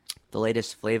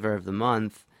latest flavor of the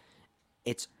month,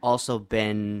 it's also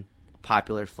been a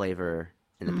popular flavor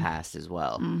in the past as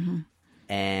well. Mm-hmm.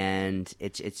 And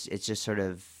it's just sort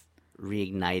of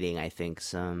reigniting, I think,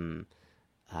 some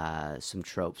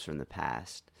tropes from the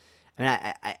past. I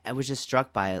mean, I was just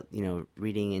struck by,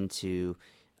 reading into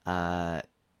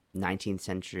 19th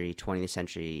century, 20th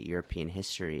century European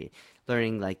history,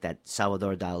 learning like that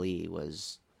Salvador Dali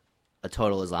was a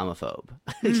total Islamophobe.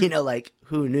 Like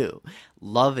who knew?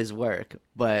 Love his work,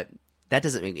 but that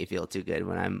doesn't make me feel too good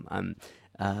when I'm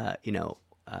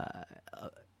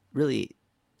really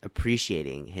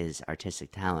appreciating his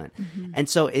artistic talent. Mm-hmm. And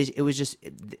so it was just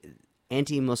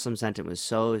anti-Muslim sentiment was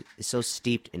so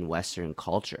steeped in Western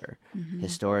culture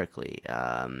historically,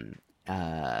 from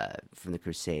the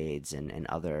Crusades and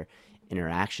other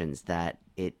interactions, that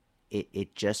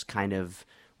it just kind of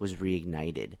was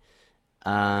reignited.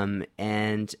 And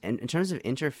in terms of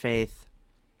interfaith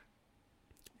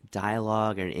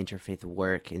dialogue or interfaith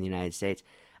work in the United States,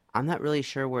 I'm not really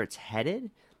sure where it's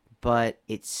headed, but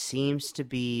it seems to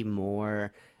be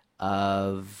more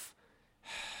of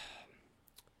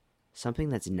something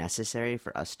that's necessary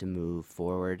for us to move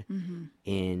forward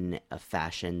in a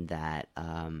fashion that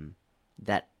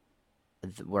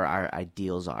where our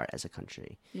ideals are as a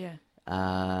country. Yeah.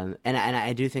 And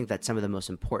I do think that some of the most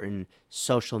important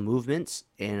social movements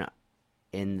in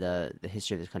the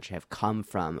history of this country have come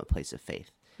from a place of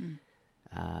faith.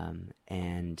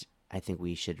 And I think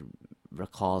we should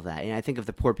recall that. And I think of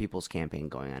the Poor People's Campaign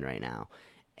going on right now,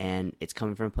 and it's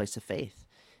coming from a place of faith.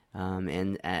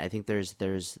 And I think there's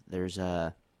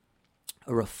a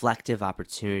reflective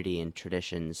opportunity in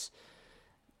traditions,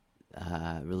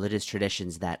 religious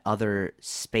traditions, that other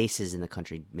spaces in the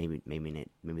country maybe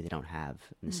they don't have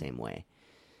in the same way.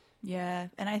 Yeah,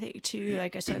 and I think too,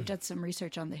 like I said, I've done some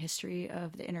research on the history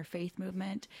of the interfaith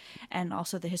movement and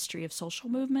also the history of social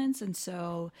movements. And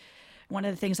so one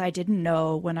of the things I didn't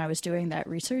know when I was doing that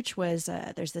research was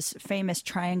there's this famous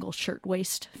Triangle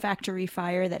Shirtwaist Factory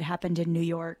fire that happened in New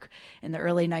York in the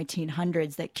early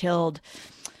 1900s that killed,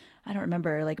 I don't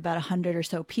remember, like about 100 or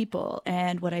so people.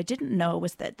 And what I didn't know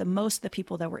was that most of the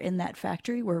people that were in that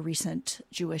factory were recent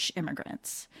Jewish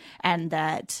immigrants. And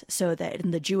that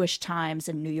in the Jewish Times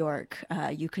in New York,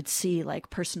 you could see like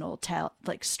personal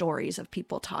like stories of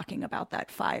people talking about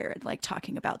that fire, and like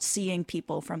talking about seeing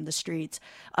people from the streets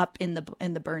up in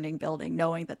the burning building,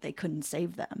 knowing that they couldn't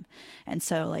save them. And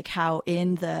so like how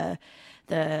in the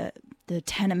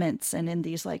tenements and in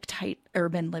these like tight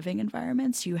urban living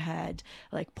environments, you had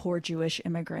like poor Jewish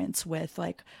immigrants with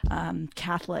like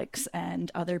Catholics and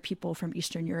other people from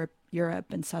Eastern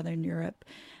Europe and Southern Europe,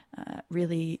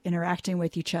 really interacting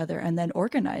with each other and then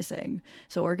organizing.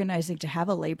 So organizing to have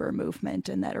a labor movement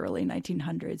in that early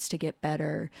 1900s to get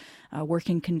better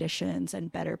working conditions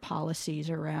and better policies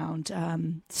around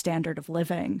standard of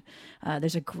living.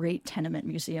 There's a great tenement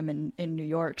museum in New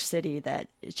York City that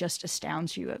it just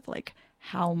astounds you of like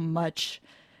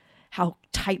how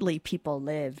tightly people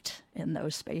lived in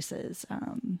those spaces,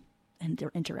 and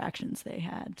their interactions they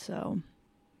had. So,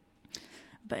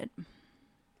 but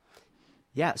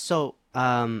yeah, so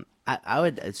I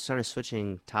would sort of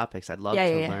switching topics. I'd love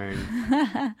to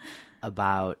learn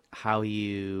about how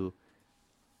you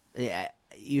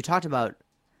talked about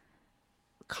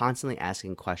constantly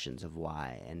asking questions of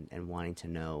why and wanting to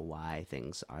know why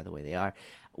things are the way they are.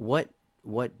 What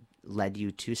led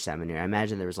you to seminary? I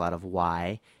imagine there was a lot of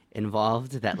why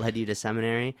involved that led you to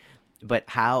seminary, but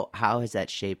how has that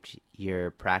shaped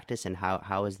your practice, and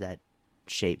how has that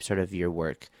shaped sort of your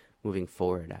work moving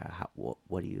forward?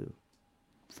 What do you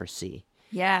foresee?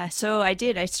 Yeah, so I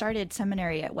did. I started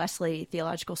seminary at Wesley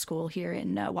Theological School here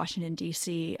in Washington,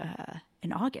 D.C.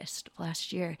 In August of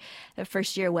last year. The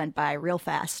first year went by real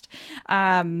fast.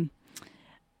 And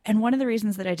one of the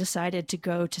reasons that I decided to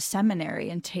go to seminary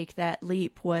and take that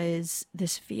leap was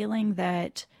this feeling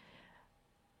that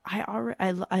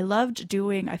I loved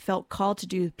doing, I felt called to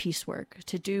do peace work,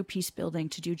 to do peace building,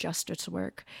 to do justice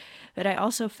work. But I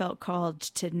also felt called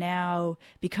to now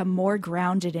become more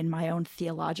grounded in my own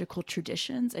theological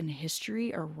traditions and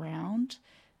history around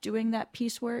doing that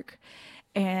peace work,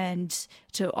 and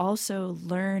to also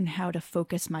learn how to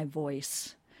focus my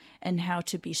voice and how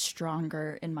to be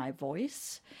stronger in my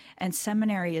voice. And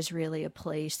seminary is really a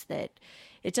place that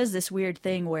it does this weird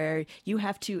thing where you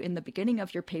have to, in the beginning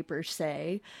of your paper,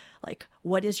 say, like,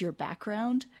 what is your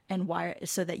background and why,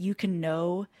 so that you can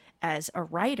know as a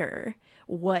writer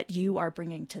what you are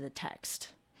bringing to the text.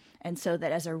 And so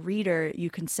that as a reader,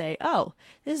 you can say, oh,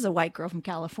 this is a white girl from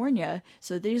California.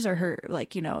 So these are her,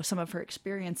 like, you know, some of her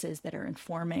experiences that are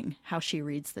informing how she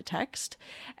reads the text.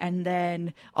 And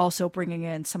then also bringing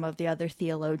in some of the other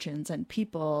theologians and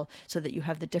people so that you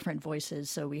have the different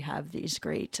voices. So we have these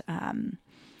great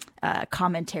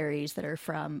commentaries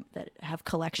that have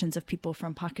collections of people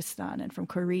from Pakistan and from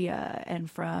Korea and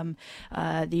from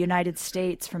the United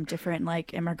States, from different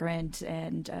like immigrant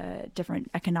and different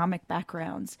economic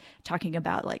backgrounds, talking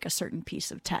about like a certain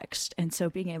piece of text. And so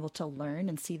being able to learn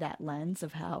and see that lens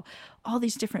of how all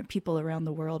these different people around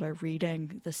the world are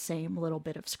reading the same little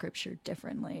bit of scripture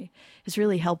differently has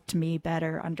really helped me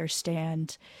better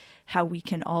understand how we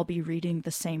can all be reading the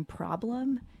same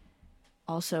problem,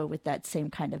 also with that same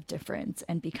kind of difference,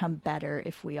 and become better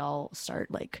if we all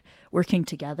start like working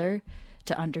together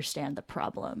to understand the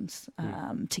problems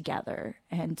together.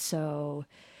 And so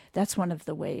that's one of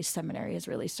the ways seminary has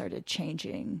really started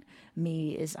changing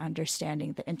me, is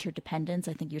understanding the interdependence.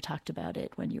 I think you talked about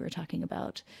it when you were talking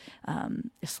about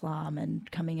Islam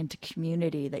and coming into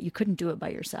community, that you couldn't do it by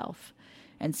yourself.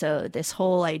 And so this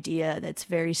whole idea that's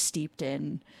very steeped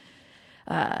in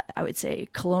I would say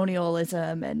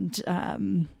colonialism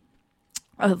and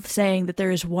of saying that there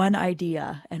is one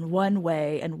idea and one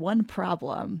way and one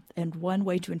problem, and one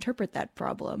way to interpret that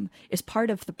problem is part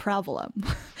of the problem.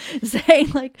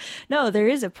 Saying like, no, there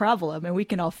is a problem and we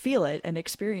can all feel it and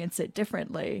experience it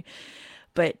differently.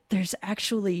 But there's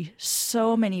actually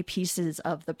so many pieces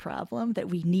of the problem that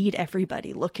we need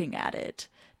everybody looking at it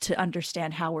to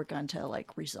understand how we're going to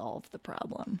like resolve the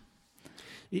problem.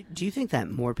 Do you think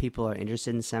that more people are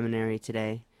interested in seminary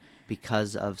today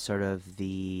because of sort of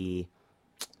the,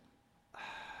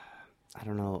 I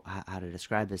don't know how to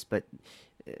describe this, but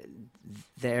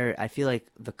I feel like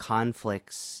the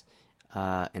conflicts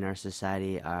in our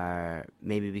society are,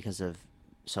 maybe because of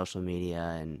social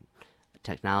media and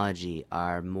technology,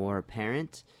 are more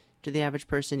apparent to the average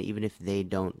person, even if they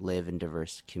don't live in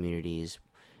diverse communities.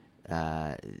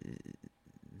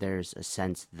 There's a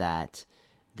sense that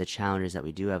the challenges that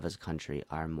we do have as a country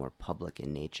are more public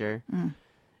in nature.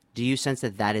 Do you sense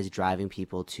that that is driving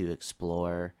people to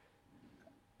explore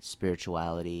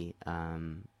spirituality? I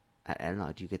don't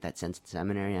know. Do you get that sense in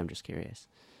seminary? I'm just curious.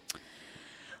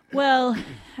 Well,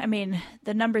 I mean,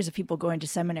 the numbers of people going to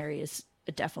seminary is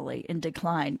definitely in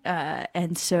decline.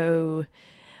 And so,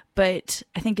 but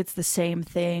I think it's the same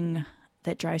thing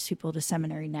that drives people to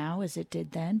seminary now as it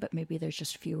did then, but maybe there's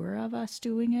just fewer of us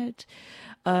doing it,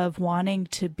 of wanting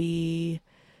to be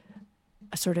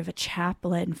a sort of a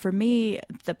chaplain. For me,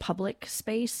 the public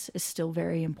space is still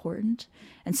very important.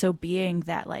 And so being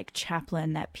that like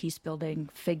chaplain, that peace building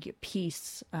figure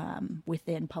piece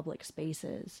within public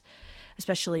spaces,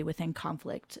 especially within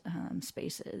conflict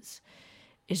spaces,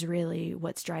 is really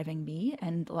what's driving me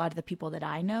and a lot of the people that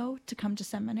I know to come to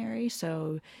seminary.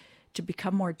 So to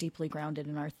become more deeply grounded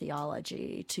in our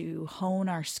theology, to hone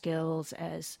our skills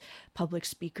as public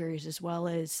speakers, as well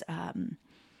as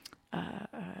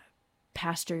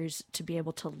pastors, to be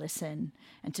able to listen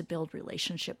and to build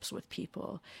relationships with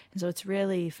people. And so it's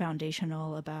really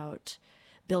foundational about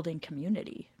building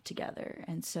community together.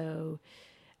 And so,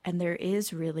 and there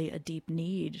is really a deep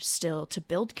need still to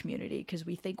build community, because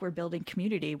we think we're building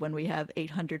community when we have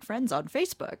 800 friends on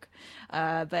Facebook.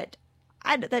 But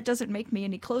that doesn't make me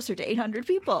any closer to 800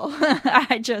 people.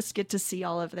 I just get to see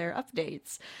all of their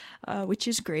updates, which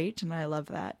is great, and I love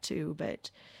that too. But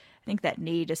I think that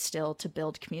need is still to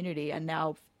build community, and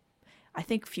now I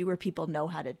think fewer people know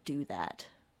how to do that.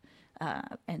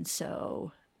 And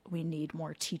so we need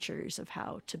more teachers of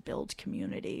how to build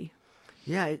community.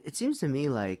 Yeah, it seems to me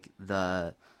like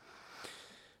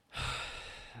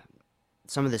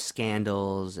some of the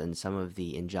scandals and some of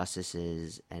the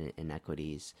injustices and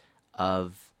inequities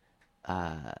of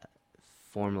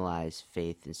formalized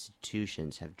faith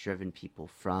institutions have driven people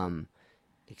from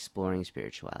exploring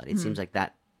spirituality. It seems like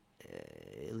that,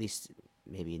 at least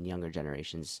maybe in younger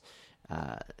generations,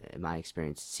 in my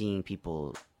experience, seeing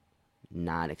people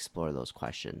not explore those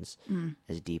questions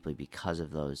as deeply because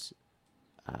of those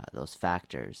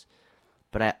factors.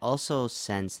 But I also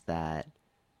sense that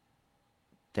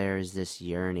there's this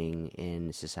yearning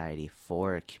in society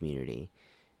for a community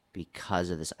because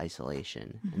of this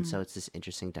isolation. And so it's this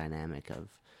interesting dynamic of,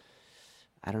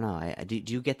 I don't know. Do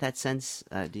you get that sense?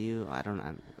 Do you? I don't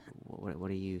know.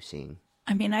 What are you seeing?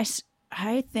 I mean,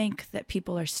 I think that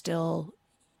people are still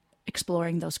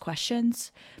exploring those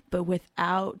questions, but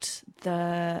without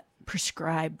the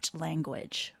prescribed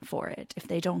language for it. If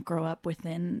they don't grow up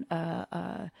within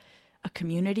a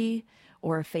community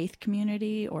or a faith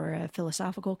community or a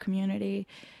philosophical community,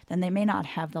 then they may not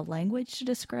have the language to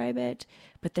describe it,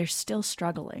 but they're still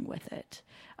struggling with it.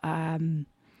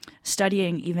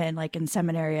 Studying, even like in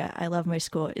seminary, I love my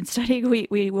school. In studying,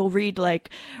 we will read like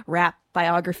rap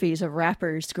biographies of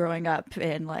rappers growing up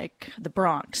in like the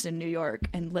Bronx in New York,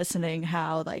 and listening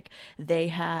how like they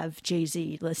have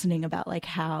Jay-Z listening about like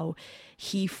how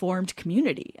he formed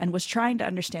community and was trying to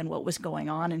understand what was going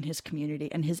on in his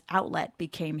community, and his outlet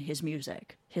became his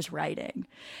music, his writing.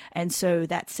 And so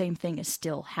that same thing is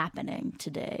still happening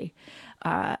today.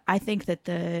 I think that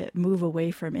the move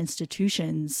away from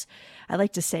institutions, I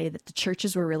like to say that the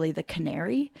churches were really the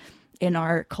canary in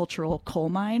our cultural coal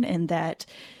mine, and that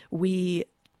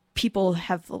people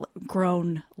have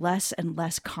grown less and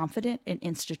less confident in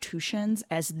institutions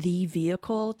as the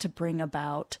vehicle to bring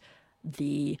about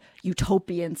the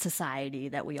utopian society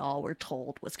that we all were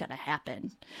told was going to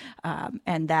happen.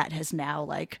 And that has now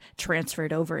like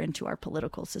transferred over into our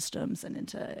political systems and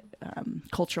into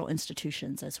cultural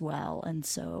institutions as well. And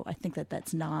so I think that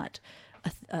that's not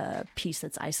a piece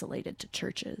that's isolated to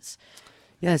churches.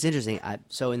 Yeah, it's interesting.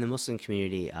 So in the Muslim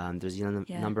community, there's a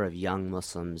number of young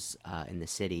Muslims in the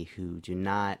city who do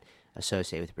not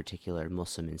associate with a particular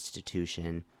Muslim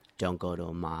institution, don't go to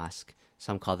a mosque.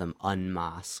 Some call them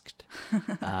unmosqued.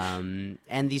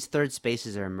 And these third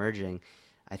spaces are emerging.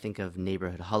 I think of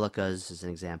neighborhood halakas as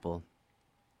an example,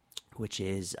 which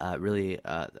is really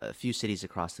a few cities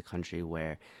across the country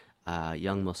where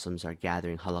young Muslims are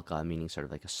gathering halakha, meaning sort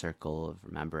of like a circle of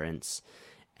remembrance,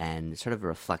 and sort of a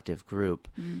reflective group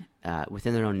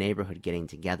within their own neighborhood, getting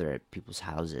together at people's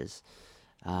houses,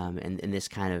 and this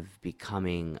kind of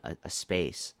becoming a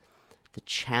space. The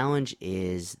challenge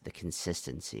is the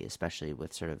consistency, especially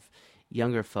with sort of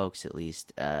younger folks, at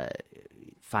least,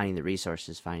 finding the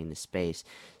resources, finding the space.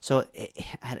 So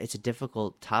it's a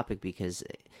difficult topic because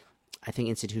I think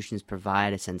institutions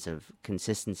provide a sense of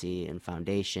consistency and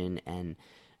foundation and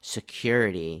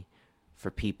security for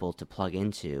people to plug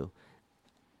into.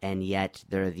 And yet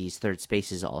there are these third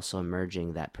spaces also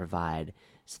emerging that provide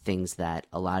things that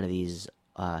a lot of these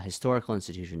historical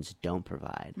institutions don't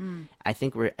provide. I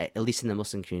think we're, at least in the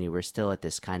Muslim community, we're still at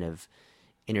this kind of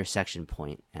intersection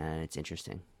point, and it's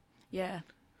interesting. Yeah.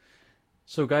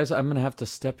 So, guys, I'm going to have to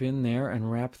step in there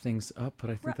and wrap things up, but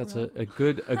I think that's a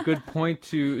good point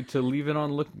to leave it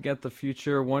on, looking at the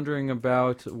future, wondering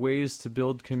about ways to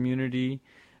build community.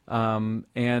 And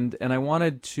I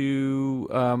wanted to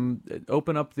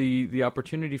open up the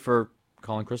opportunity for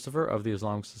Colin Christopher of the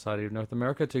Islamic Society of North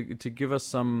America to give us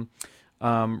some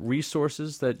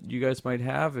resources that you guys might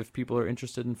have if people are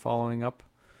interested in following up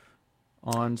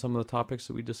on some of the topics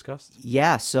that we discussed.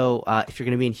 Yeah, so if you're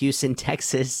going to be in Houston,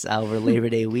 Texas, over Labor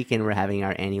Day weekend, we're having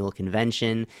our annual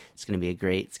convention. It's going to be a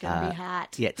great... It's going to be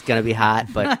hot. Yeah, it's going to be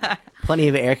hot, but plenty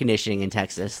of air conditioning in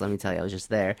Texas. Let me tell you, I was just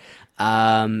there.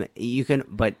 You can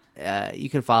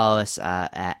follow us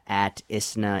at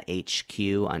ISNA HQ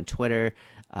on Twitter.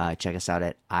 Check us out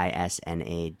at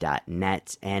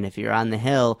isna.net. And if you're on the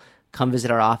Hill, come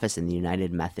visit our office in the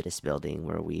United Methodist Building,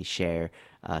 where we share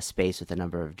space with a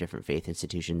number of different faith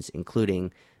institutions,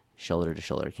 including Shoulder to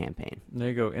Shoulder Campaign. There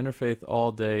you go, interfaith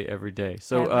all day, every day.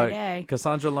 So, every day.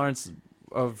 Cassandra Lawrence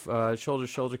of Shoulder to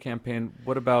Shoulder Campaign,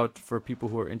 what about for people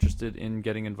who are interested in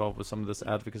getting involved with some of this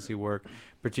advocacy work,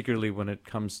 particularly when it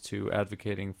comes to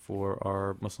advocating for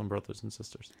our Muslim brothers and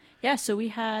sisters? Yeah, so we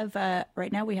have,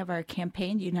 right now we have our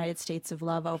campaign, United States of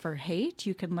Love Over Hate.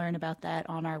 You can learn about that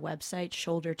on our website,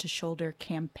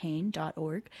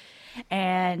 shouldertoshouldercampaign.org,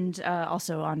 and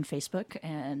also on Facebook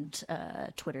and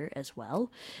Twitter as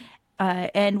well.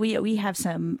 And we have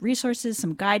some resources,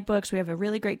 some guidebooks. We have a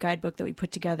really great guidebook that we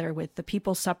put together with the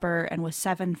People's Supper and with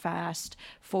 7 Fast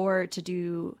to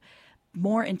do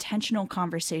more intentional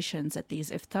conversations at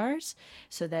these iftars,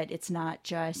 so that it's not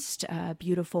just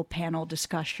beautiful panel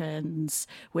discussions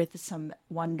with some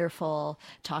wonderful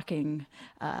talking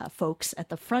folks at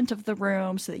the front of the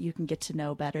room, so that you can get to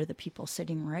know better the people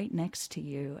sitting right next to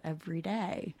you every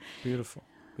day. Beautiful.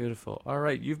 Beautiful. All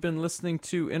right. You've been listening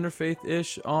to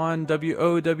Interfaith-ish on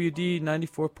WOWD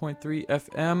 94.3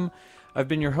 FM. I've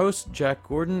been your host, Jack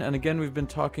Gordon, and again, we've been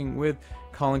talking with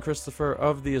Colin Christopher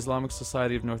of the Islamic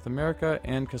Society of North America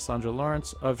and Cassandra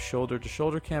Lawrence of Shoulder to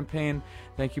Shoulder Campaign.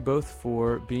 Thank you both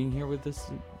for being here with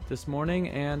us this morning,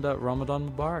 and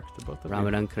Ramadan Mubarak to both of you.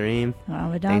 Ramadan Kareem.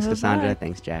 Ramadan Thanks, Mubarak. Cassandra.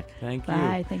 Thanks, Jack. Thank you.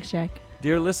 Bye. Thanks, Jack.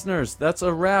 Dear listeners, that's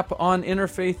a wrap on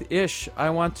Interfaith-ish. I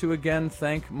want to again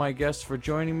thank my guests for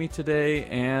joining me today,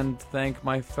 and thank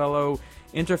my fellow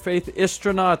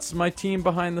Interfaith-istronauts, my team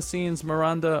behind the scenes,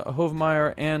 Miranda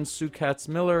Hovmeyer and Sue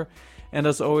Katz-Miller. And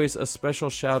as always, a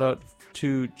special shout out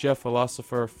to Jeff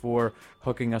Philosopher for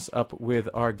hooking us up with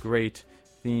our great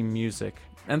theme music.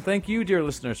 And thank you, dear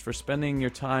listeners, for spending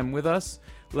your time with us.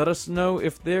 Let us know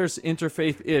if there's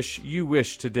Interfaith-ish you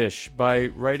wish to dish by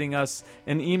writing us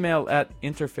an email at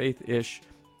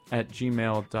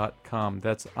interfaithish@gmail.com.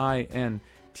 That's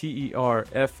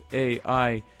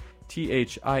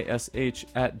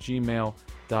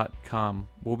interfaithish@gmail.com.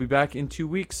 We'll be back in 2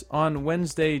 weeks on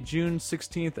Wednesday, June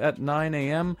 16th at 9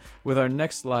 a.m. with our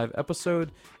next live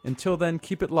episode. Until then,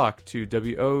 keep it locked to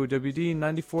WOWD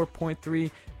 94.3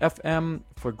 FM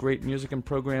for great music and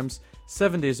programs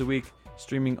 7 days a week,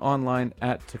 streaming online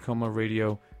at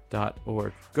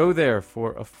TacomaRadio.org. Go there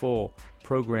for a full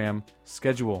program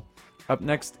schedule. Up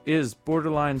next is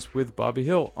Borderlines with Bobby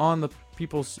Hill on the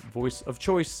People's Voice of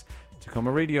Choice,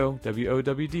 Tacoma Radio,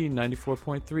 WOWD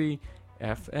 94.3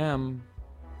 FM.